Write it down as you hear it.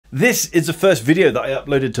This is the first video that I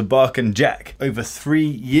uploaded to Bark and Jack over 3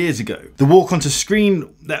 years ago. The walk onto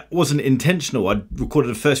screen, that wasn't intentional. I recorded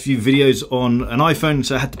the first few videos on an iPhone,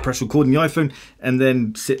 so I had to press record on the iPhone and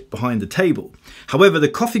then sit behind the table. However, the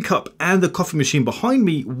coffee cup and the coffee machine behind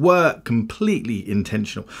me were completely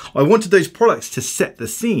intentional. I wanted those products to set the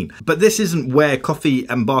scene, but this isn't where Coffee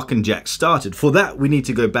and Bark and Jack started. For that, we need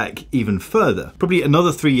to go back even further, probably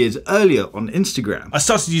another 3 years earlier on Instagram. I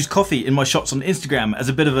started to use coffee in my shots on Instagram as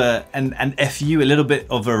a bit of an FU, a little bit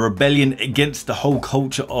of a rebellion against the whole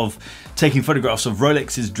culture of taking photographs of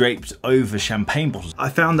Rolexes draped over champagne bottles. I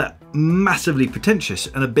found that massively pretentious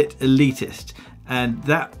and a bit elitist, and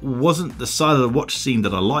that wasn't the side of the watch scene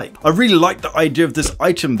that I like. I really like the idea of this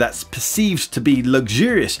item that's perceived to be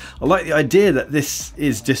luxurious. I like the idea that this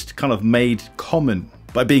is just kind of made common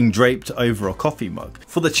by being draped over a coffee mug.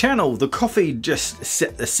 For the channel, the coffee just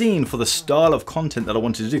set the scene for the style of content that I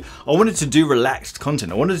wanted to do. I wanted to do relaxed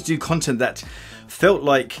content. I wanted to do content that felt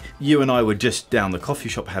like you and I were just down the coffee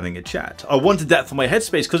shop having a chat. I wanted that for my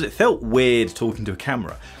headspace because it felt weird talking to a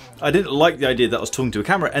camera. I didn't like the idea that I was talking to a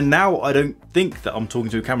camera, and now I don't think that I'm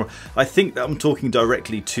talking to a camera. I think that I'm talking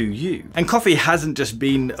directly to you. And coffee hasn't just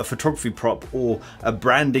been a photography prop or a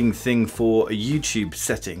branding thing for a YouTube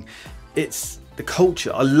setting. It's the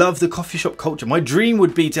culture. I love the coffee shop culture. My dream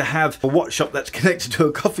would be to have a watch shop that's connected to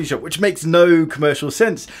a coffee shop, which makes no commercial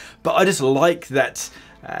sense, but I just like that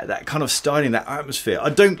that kind of styling, that atmosphere. I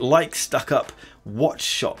don't like stuck up watch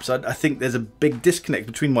shops. I think there's a big disconnect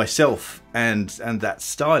between myself and that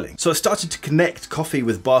styling. So I started to connect coffee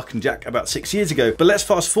with Bark and Jack about 6 years ago, but let's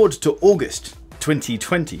fast forward to August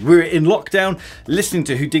 2020. We were in lockdown, listening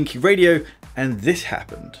to Hodinkee Radio, and this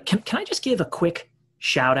happened. Can I just give a quick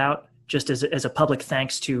shout out, just as a public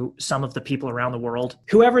thanks to some of the people around the world?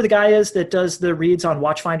 Whoever the guy is that does the reads on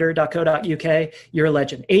watchfinder.co.uk, you're a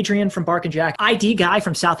legend. Adrian from Bark and Jack, ID guy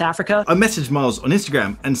from South Africa. I messaged Miles on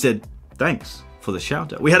Instagram and said, thanks for the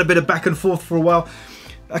shout out. We had a bit of back and forth for a while.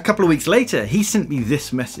 A couple of weeks later, he sent me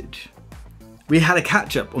this message. We had a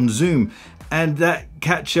catch up on Zoom, and that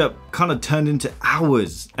catch up kind of turned into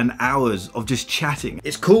hours and hours of just chatting.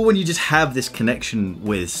 It's cool when you just have this connection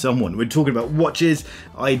with someone. We're talking about watches,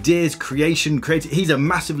 ideas, creation, creative. He's a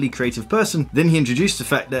massively creative person. Then he introduced the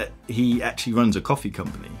fact that he actually runs a coffee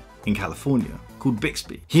company in California called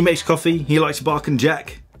Bixby. He makes coffee, he likes Bark and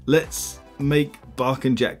Jack. Let's make Bark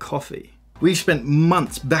and Jack coffee. We've spent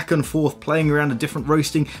months back and forth playing around with different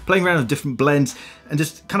roasting, playing around with different blends, and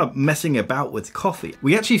just kind of messing about with coffee.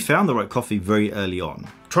 We actually found the right coffee very early on,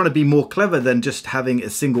 trying to be more clever than just having a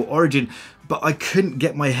single origin, but I couldn't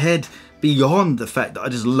get my head beyond the fact that I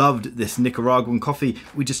just loved this Nicaraguan coffee.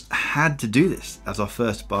 We just had to do this as our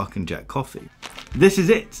first Bark and Jack coffee. This is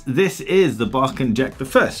it. This is the Bark and Jack, the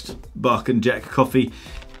first Bark and Jack coffee,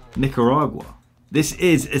 Nicaragua. This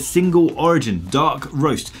is a single origin dark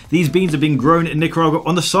roast. These beans are being grown in Nicaragua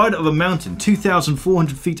on the side of a mountain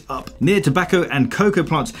 2,400 feet up near tobacco and cocoa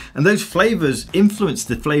plants, and those flavors influence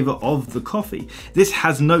the flavor of the coffee. This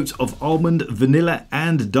has notes of almond, vanilla,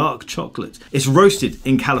 and dark chocolate. It's roasted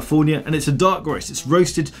in California, and it's a dark roast. It's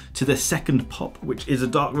roasted to the second pop, which is a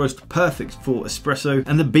dark roast perfect for espresso.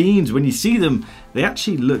 And the beans, when you see them, they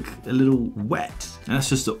actually look a little wet. And that's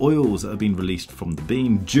just the oils that have been released from the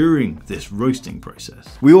bean during this roasting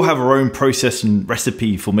process. We all have our own process and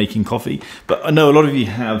recipe for making coffee, but I know a lot of you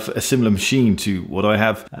have a similar machine to what I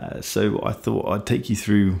have, so I thought I'd take you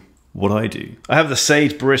through what I do. I have the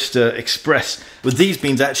Sage Barista Express. With these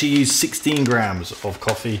beans, I actually use 16 grams of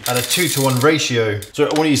coffee at a 2-to-1 ratio. So I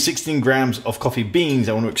want to use 16 grams of coffee beans.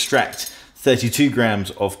 I want to extract 32 grams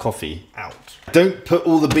of coffee out. Don't put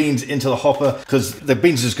all the beans into the hopper because the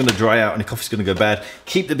beans are just going to dry out and the coffee's going to go bad.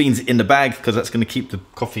 Keep the beans in the bag because that's going to keep the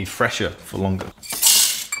coffee fresher for longer.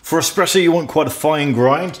 For espresso, you want quite a fine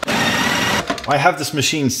grind. I have this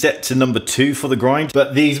machine set to number 2 for the grind,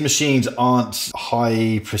 but these machines aren't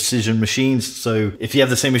high precision machines. So if you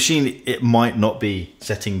have the same machine, it might not be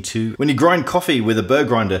setting 2. When you grind coffee with a burr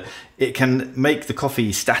grinder, it can make the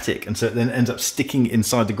coffee static, and so it then ends up sticking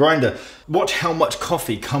inside the grinder. Watch how much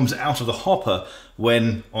coffee comes out of the hopper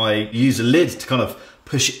when I use a lid to kind of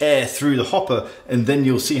push air through the hopper, and then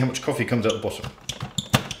you'll see how much coffee comes out the bottom.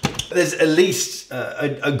 There's at least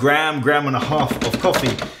a gram and a half of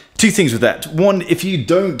coffee Two things with that. One, if you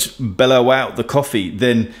don't bellow out the coffee,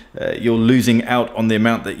 then you're losing out on the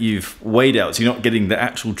amount that you've weighed out, so you're not getting the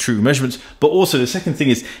actual true measurements. But also the second thing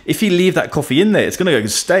is, if you leave that coffee in there, it's going to go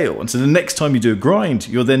stale. And so the next time you do a grind,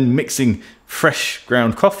 you're then mixing fresh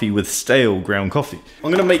ground coffee with stale ground coffee.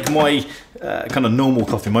 I'm going to make my kind of normal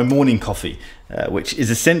coffee, my morning coffee, which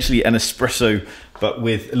is essentially an espresso, but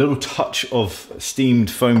with a little touch of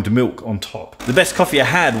steamed foamed milk on top. The best coffee I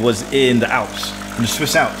had was in the Alps, in the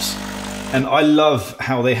Swiss Alps. And I love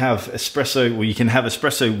how they have espresso, where you can have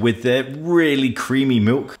espresso with their really creamy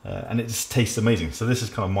milk, and it just tastes amazing. So this is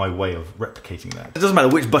kind of my way of replicating that. It doesn't matter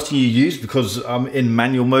which button you use, because in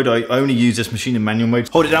manual mode, I only use this machine in manual mode.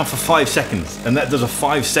 Hold it down for 5 seconds, and that does a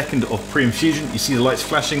 5-second of pre-infusion. You see the lights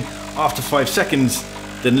flashing. After 5 seconds,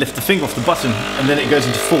 then lift the finger off the button, and then it goes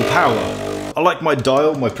into full power. I like my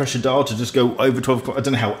dial, my pressure dial, to just go over 12 o'clock. I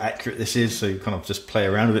don't know how accurate this is, so you kind of just play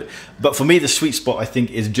around with it. But for me, the sweet spot, I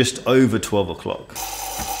think, is just over 12 o'clock.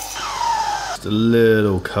 Just a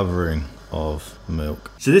little covering of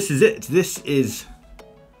milk. So this is it. This is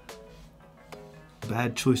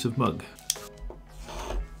bad choice of mug.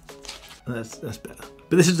 That's better.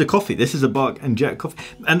 But this is the coffee. This is a Bark and Jack coffee.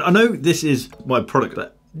 And I know this is my product,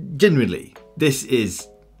 but genuinely, this is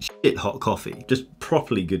shit hot coffee. Just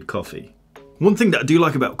properly good coffee. One thing that I do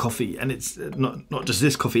like about coffee, and it's not just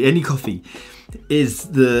this coffee, any coffee, is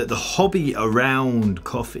the hobby around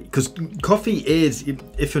coffee. Because coffee is,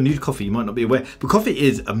 if you're new to coffee, you might not be aware, but coffee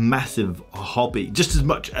is a massive hobby, just as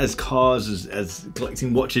much as cars, as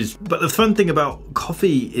collecting watches. But the fun thing about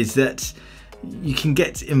coffee is that you can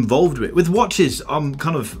get involved with it. With watches, I'm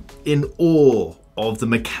kind of in awe of the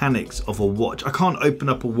mechanics of a watch. I can't open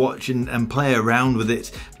up a watch and play around with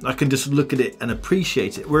it. I can just look at it and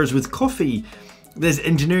appreciate it. Whereas with coffee, there's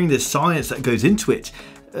engineering, there's science that goes into it,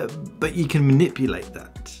 but you can manipulate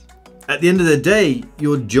that. At the end of the day,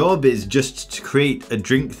 your job is just to create a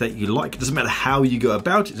drink that you like. It doesn't matter how you go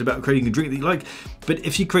about it, it's about creating a drink that you like. But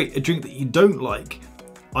if you create a drink that you don't like,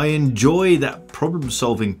 I enjoy that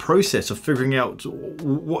problem-solving process of figuring out,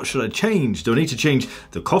 what should I change? Do I need to change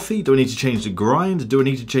the coffee? Do I need to change the grind? Do I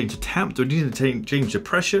need to change the tamp? Do I need to change the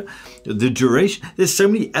pressure, the duration? There's so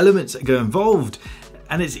many elements that go involved,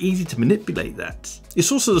 and it's easy to manipulate that.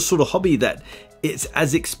 It's also the sort of hobby that it's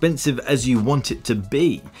as expensive as you want it to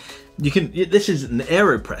be. This is an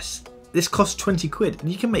AeroPress. This costs 20 quid, and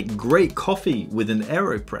you can make great coffee with an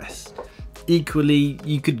AeroPress. Equally,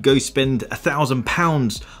 you could go spend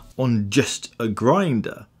 £1,000 on just a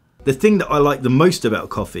grinder. The thing that I like the most about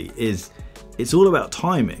coffee is it's all about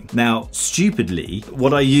timing. Now, stupidly,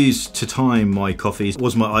 what I used to time my coffees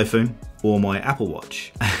was my iPhone or my Apple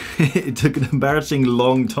Watch. It took an embarrassing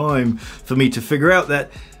long time for me to figure out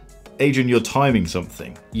that, Adrian, you're timing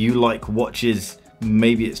something. You like watches,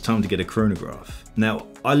 maybe it's time to get a chronograph. Now,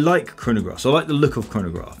 I like chronographs. I like the look of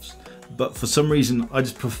chronographs. But for some reason, I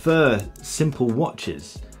just prefer simple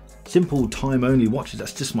watches, simple time-only watches.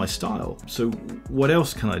 That's just my style. So what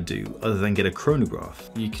else can I do other than get a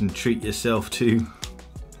chronograph? You can treat yourself to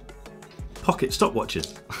pocket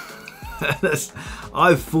stopwatches.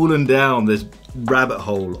 I've fallen down this rabbit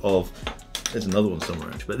hole of, there's another one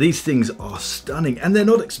somewhere, but these things are stunning, and they're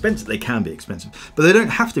not expensive. They can be expensive, but they don't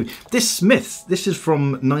have to be. This Smith's, this is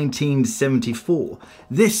from 1974.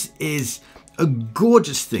 This is a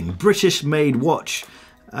gorgeous thing, British made watch,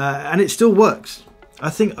 and it still works.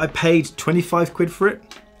 I think I paid 25 quid for it,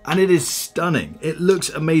 and it is stunning. It looks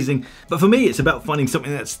amazing. But for me, it's about finding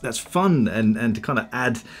something that's fun and to kind of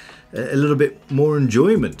add a little bit more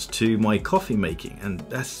enjoyment to my coffee making, and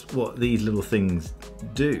that's what these little things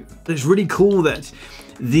do. It's really cool that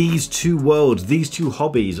these two worlds, these two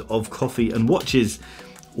hobbies of coffee and watches,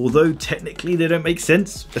 although technically they don't make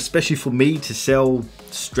sense, especially for me to sell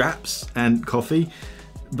straps and coffee,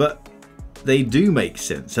 but they do make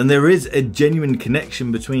sense, and there is a genuine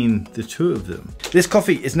connection between the two of them. This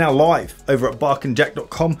coffee is now live over at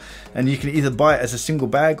barkandjack.com, and you can either buy it as a single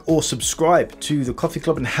bag or subscribe to the coffee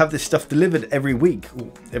club and have this stuff delivered every week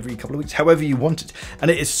or every couple of weeks, however you want it. And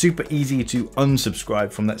it is super easy to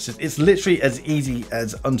unsubscribe from that. It's literally as easy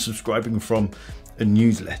as unsubscribing from a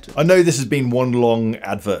newsletter. I know this has been one long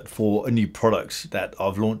advert for a new product that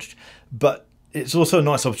I've launched, but it's also a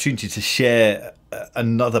nice opportunity to share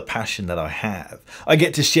another passion that I have. I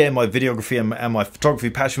get to share my videography and my photography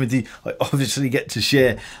passion with you. I obviously get to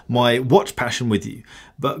share my watch passion with you.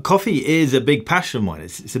 But coffee is a big passion of mine.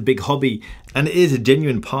 It's a big hobby, and it is a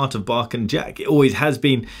genuine part of Bark and Jack. It always has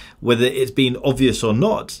been, whether it's been obvious or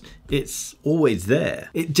not. It's always there.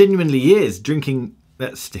 It genuinely is. Drinking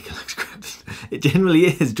That sticker looks great. It generally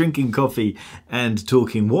is drinking coffee and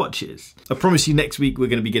talking watches. I promise you next week we're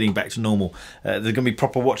going to be getting back to normal. There's going to be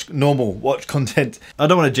proper normal watch content. I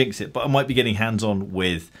don't want to jinx it, but I might be getting hands-on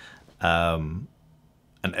with an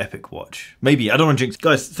Epic watch. Maybe, I don't want to jinx it.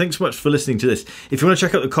 Guys, thanks so much for listening to this. If you want to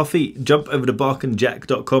check out the coffee, jump over to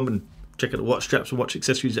barkandjack.com and check out the watch straps and watch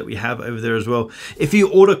accessories that we have over there as well. If you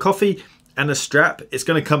order coffee and a strap, it's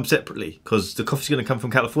going to come separately because the coffee's going to come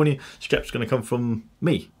from California, strap's going to come from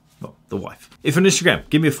me, well, the wife. If you're on Instagram,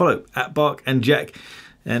 give me a follow at barkandjack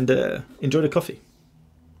and enjoy the coffee.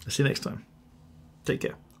 I'll see you next time. Take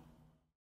care.